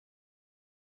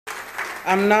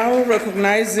I'm now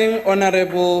recognizing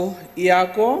Honorable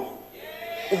Yako,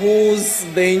 who's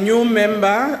the new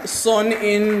member sworn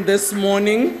in this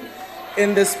morning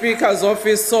in the Speaker's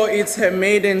office, so it's her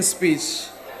maiden speech.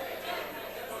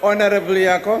 Honorable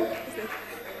Yako.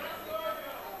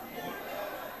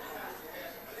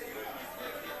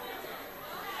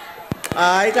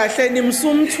 Hayi kahle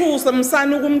nimsumthusa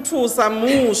msana ukumthusa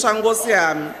musha Nkosi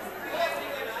yami.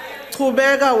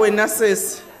 Chubeka wena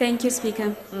sesi. Thank you,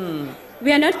 Speaker.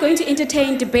 We are not going to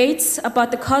entertain debates about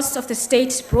the costs of the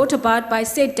state brought about by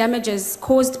state damages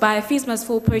caused by a fees must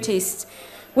fall protests,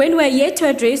 when we are yet to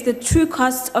address the true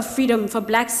costs of freedom for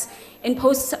blacks in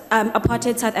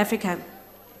post-apartheid South Africa.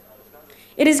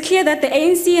 It is clear that the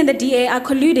ANC and the DA are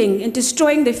colluding in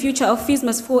destroying the future of fees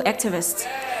must fall activists.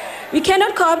 We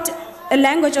cannot co-opt a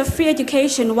language of free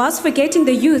education whilst forgetting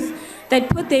the youth that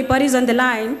put their bodies on the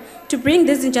line to bring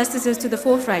these injustices to the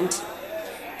forefront.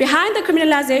 Behind the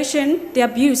criminalization, the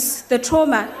abuse, the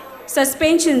trauma,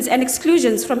 suspensions and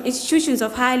exclusions from institutions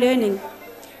of higher learning.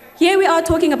 Here we are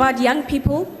talking about young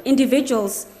people,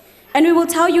 individuals, and we will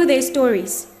tell you their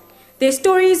stories. Their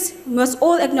stories, we must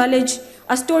all acknowledge,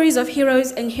 are stories of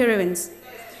heroes and heroines.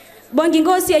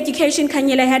 Bongingosi Education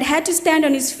Kanyele had to stand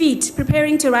on his feet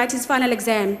preparing to write his final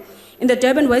exam in the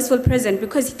Durban Westfield prison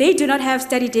because they do not have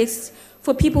study desks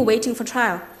for people waiting for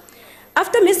trial.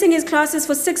 After missing his classes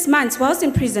for 6 months whilst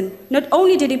in prison, not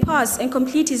only did he pass and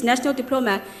complete his national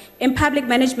diploma in public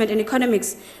management and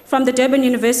economics from the Durban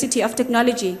University of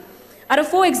Technology, out of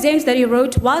 4 exams that he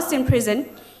wrote whilst in prison,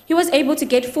 he was able to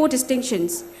get 4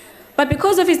 distinctions. But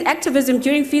because of his activism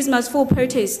during Fees Must Fall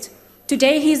protest,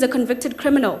 today he is a convicted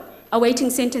criminal awaiting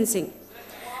sentencing.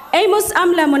 Amos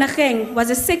Amla Monacheng was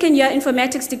a second-year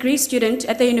informatics degree student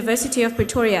at the University of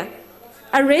Pretoria.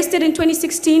 Arrested in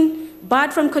 2016,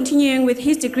 barred from continuing with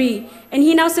his degree, and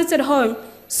he now sits at home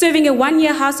serving a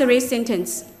 1-year house arrest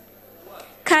sentence.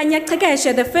 Kanya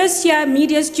Takesha, the first-year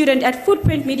media student at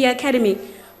Footprint Media Academy,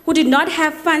 who did not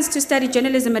have funds to study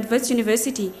journalism at Wits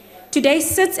University, today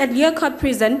sits at Leeuwkop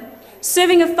Prison,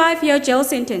 serving a 5-year jail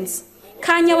sentence.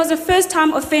 Kanya was a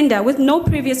first-time offender with no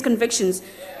previous convictions,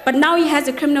 but now he has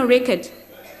a criminal record.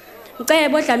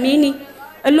 Nkayebo Dlamini,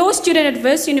 a law student at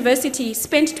Wits University,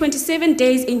 spent 27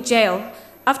 days in jail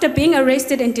after being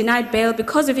arrested and denied bail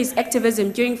because of his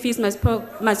activism during Fees Must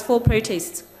Fall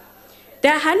protests.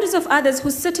 There are hundreds of others who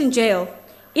sit in jail,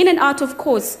 in and out of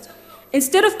course,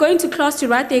 instead of going to class to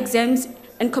write their exams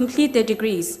and complete their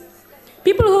degrees.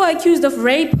 People who are accused of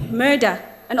rape, murder,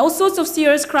 and all sorts of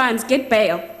serious crimes get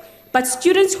bail, but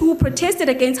students who protested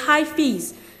against high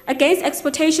fees, against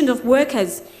exploitation of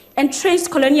workers,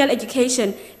 entrenched colonial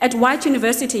education at white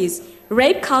universities,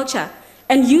 rape culture,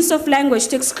 and use of language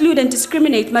to exclude and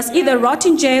discriminate must either rot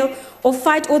in jail or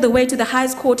fight all the way to the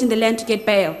highest court in the land to get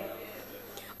bail.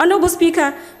 Honorable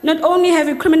Speaker, not only have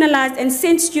we criminalized and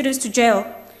sent students to jail,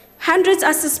 hundreds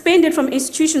are suspended from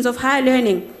institutions of higher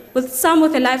learning, with some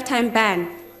with a lifetime ban.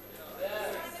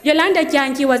 Yolanda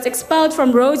Dyanki was expelled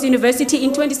from Rhodes University in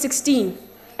 2016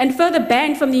 and further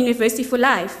banned from the university for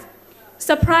life.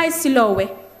 Surprise Silowe,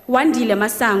 Wandile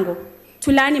Masango,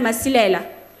 Tulani Masilela,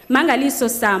 Mangaliso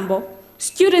Sambo,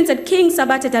 students at King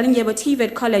Sabata Dalindyebo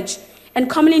TVET College, and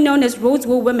commonly known as Rhodes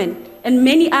War Women, and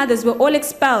many others were all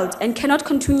expelled and cannot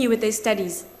continue with their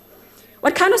studies.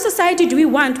 What kind of society do we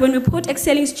want when we put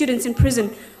excelling students in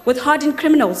prison with hardened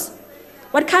criminals?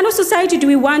 What kind of society do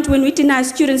we want when we deny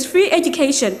students free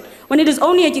education, when it is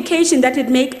only education that would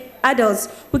make adults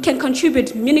who can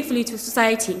contribute meaningfully to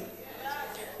society?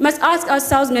 We must ask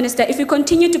ourselves, Minister, if we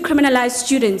continue to criminalize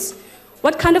students,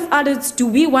 what kind of adults do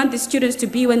we want the students to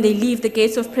be when they leave the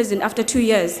gates of prison after 2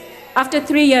 years, after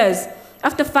 3 years,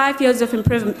 after 5 years of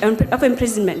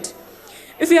imprisonment?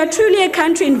 If we are truly a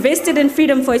country invested in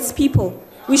freedom for its people,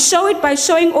 we show it by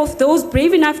showing off those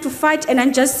brave enough to fight an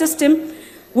unjust system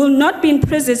will not be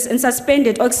imprisoned and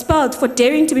suspended or expelled for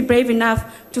daring to be brave enough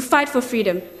to fight for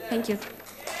freedom. Thank you.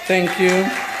 Thank you.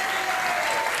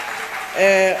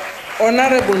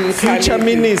 Honorable Future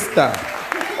Minister.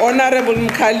 Honorable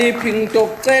Mkhaliphi,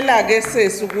 ngitocela ke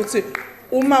sesi ukuthi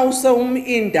uma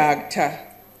usewuminductor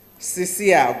sisi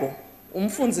yako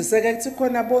umfundzise ke kuthi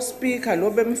khona bo speaker lo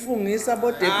bemfungisa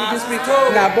bo deputy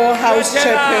speaker nabo house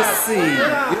chairperson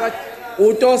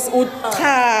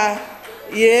cha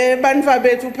ye bantwa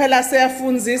bethu phela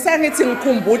siyafundzisa ngithi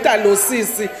ngikhumbuta lo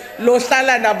sisi lo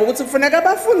hlala nabo ukuthi kufanele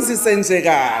bafundzise nje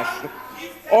kahle.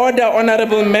 Order,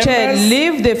 honorable members. Chair,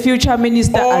 leave the future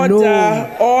minister alone.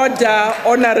 Order,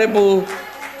 honorable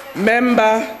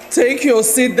member. Take your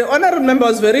seat. The honorable member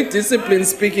was very disciplined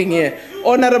speaking here.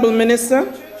 Honorable minister.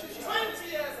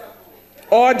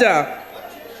 Order.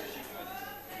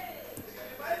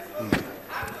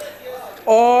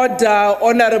 Order,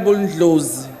 Honorable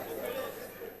Ndlozi.